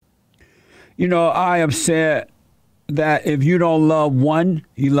I have said that if you don't love one,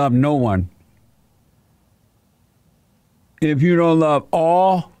 you love no one. If you don't love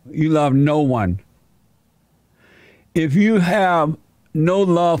all, you love no one. If you have no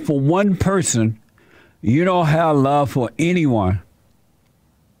love for one person, you don't have love for anyone.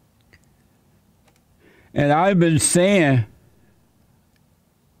 And I've been saying,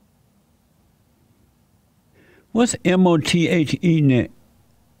 what's M-O-T-H-E, Nick?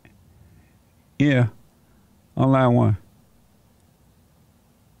 Yeah, on line one.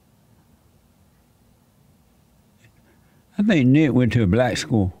 I think Nick went to a black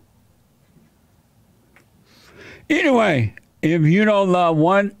school. Anyway, if you don't love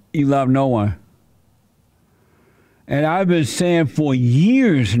one, you love no one. And I've been saying for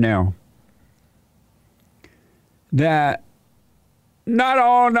years now that not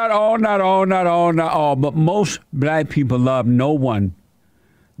all, but most black people love no one.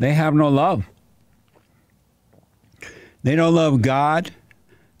 They have no love. They don't love God.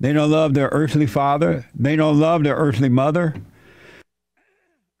 They don't love their earthly father. They don't love their earthly mother.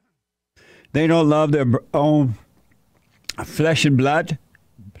 They don't love their own flesh and blood,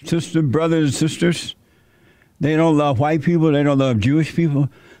 brothers and sisters. They don't love white people. They don't love Jewish people.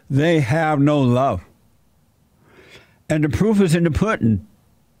 They have no love. And the proof is in the pudding.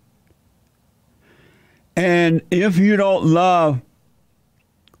 And if you don't love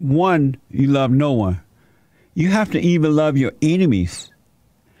one, you love no one. You have to even love your enemies.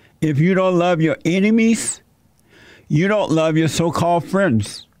 If you don't love your enemies, you don't love your so-called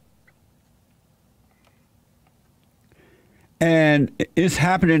friends. And it's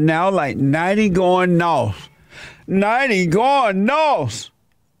happening now like 90 going north. 90 going north.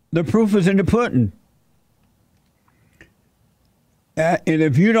 The proof is in the pudding. And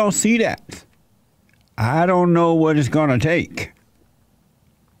if you don't see that, I don't know what it's going to take.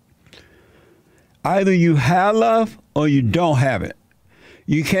 Either you have love or you don't have it.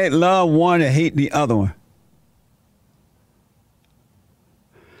 You can't love one and hate the other one.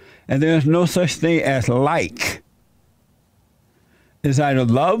 And there's no such thing as like. It's either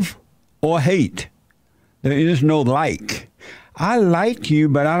love or hate. There is no like. I like you,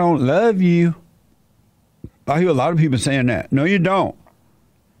 but I don't love you. I hear a lot of people saying that. No, you don't.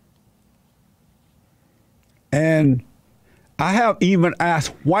 And I have even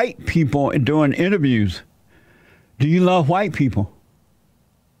asked white people during interviews, do you love white people?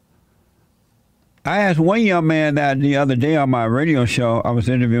 I asked one young man that the other day on my radio show, I was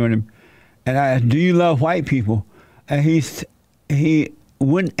interviewing him, and I asked, do you love white people? And he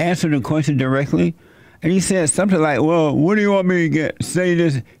wouldn't answer the question directly. And he said something like, well, what do you want me to say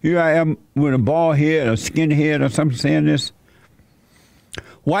this? Here I am with a bald head or skinhead or something saying this.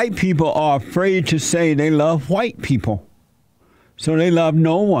 White people are afraid to say they love white people. So they love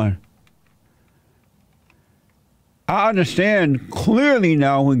no one. I understand clearly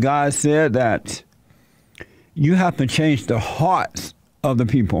now when God said that you have to change the hearts of the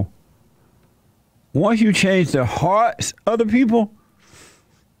people. Once you change the hearts of the people,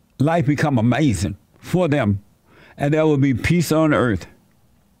 life become amazing for them, and there will be peace on earth.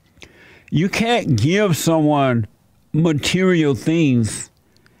 You can't give someone material things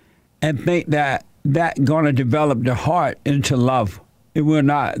and think that that's going to develop the heart into love. It will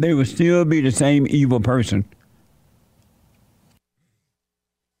not. They will still be the same evil person.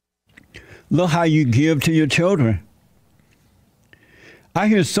 Look how you give to your children. I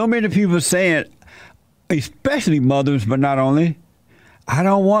hear so many people saying, especially mothers, but not only, I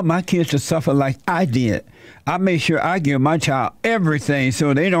don't want my kids to suffer like I did. I make sure I give my child everything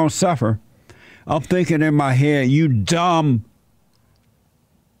so they don't suffer. I'm thinking in my head, you dumb.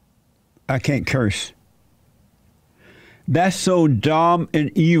 I can't curse. That's so dumb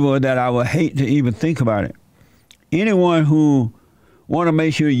and evil that I would hate to even think about it. Anyone who want to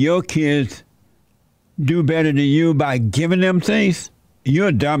make sure your kids do better than you by giving them things, you're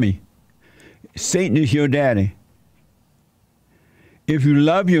a dummy. Satan is your daddy. If you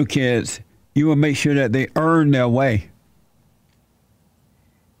love your kids, you will make sure that they earn their way.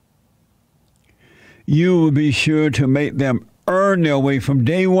 You will be sure to make them earn their way from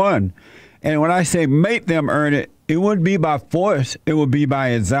day one. And when I say make them earn it, it wouldn't be by force. It would be by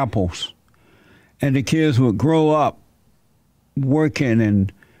examples. And the kids would grow up working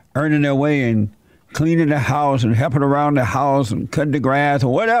and earning their way and cleaning the house and helping around the house and cutting the grass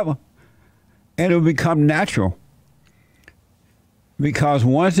or whatever. And it will become natural. Because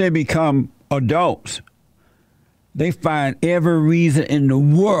once they become adults, they find every reason in the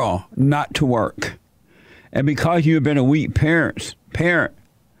world not to work. And because you've been a weak parent,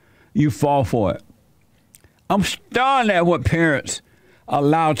 you fall for it. I'm stunned at what parents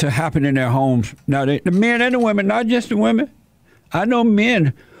allowed to happen in their homes. Now, the men and the women, not just the women. I know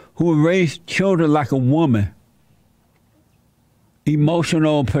men who raise children like a woman.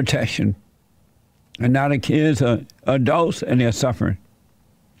 Emotional protection. And now the kids are adults and they're suffering.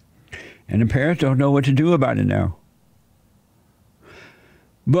 And the parents don't know what to do about it now.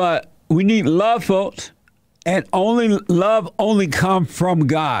 But we need love, folks. And love only comes from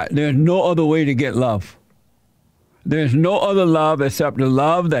God. There's no other way to get love. There's no other love except the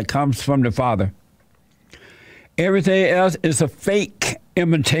love that comes from the Father. Everything else is a fake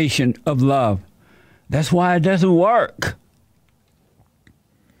imitation of love. That's why it doesn't work.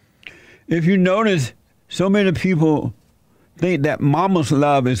 If you notice, so many people think that mama's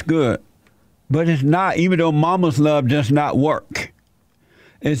love is good, but it's not, even though mama's love does not work.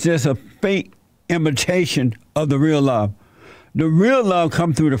 It's just a fake imitation of the real love. The real love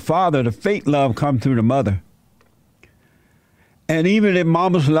comes through the father. The fake love comes through the mother. And even in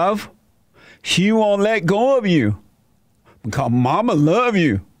mama's love, she won't let go of you because mama love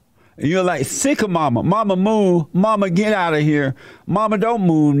you. And you're like sick of mama. Mama move. Mama get out of here. Mama don't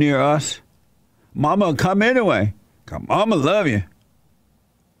move near us. Mama will come anyway because mama love you.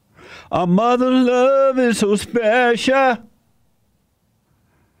 A mother's love is so special.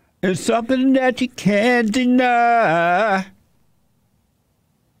 It's something that you can't deny.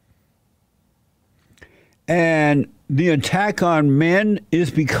 And the attack on men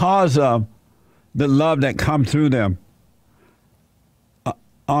is because of the love that comes through them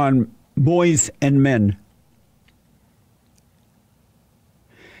on boys and men.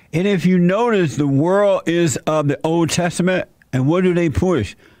 And if you notice, the world is of the Old Testament, and what do they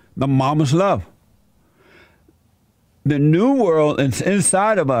push? The mama's love. The new world is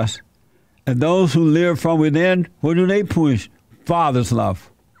inside of us, and those who live from within, what do they push? Father's love.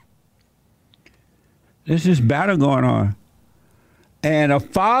 There's this battle going on. And a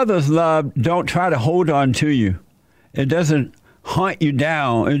father's love don't try to hold on to you. It doesn't hunt you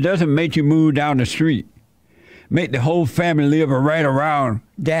down. It doesn't make you move down the street. Make the whole family live right around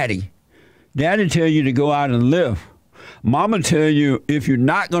daddy. Daddy tell you to go out and live. Mama tell you if you're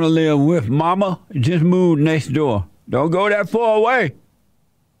not going to live with mama, just move next door. Don't go that far away.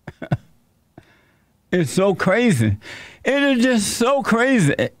 It's so crazy. It is just so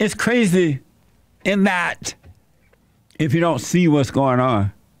crazy. It's crazy in that if you don't see what's going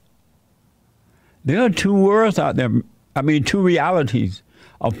on. There are two worlds out there. I mean, two realities.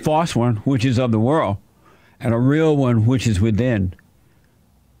 A false one, which is of the world, and a real one, which is within.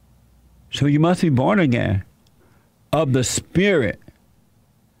 So you must be born again of the Spirit.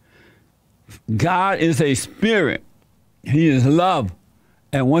 God is a spirit. He is love.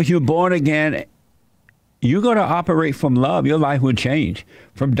 And once you're born again, you're going to operate from love. Your life will change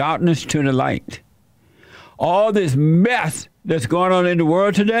from darkness to the light. All this mess that's going on in the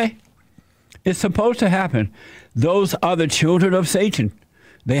world today, it's supposed to happen. Those are the children of Satan.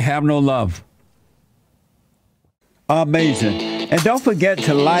 They have no love. Amazing. And don't forget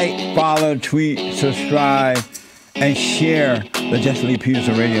to like, follow, tweet, subscribe, and share the Jesse Lee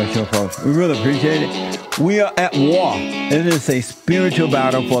Peterson Radio Show, folks. We really appreciate it. We are at war. It is a spiritual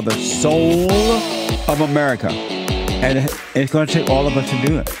battle for the soul of America. And it's going to take all of us to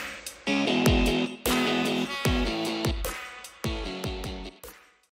do it.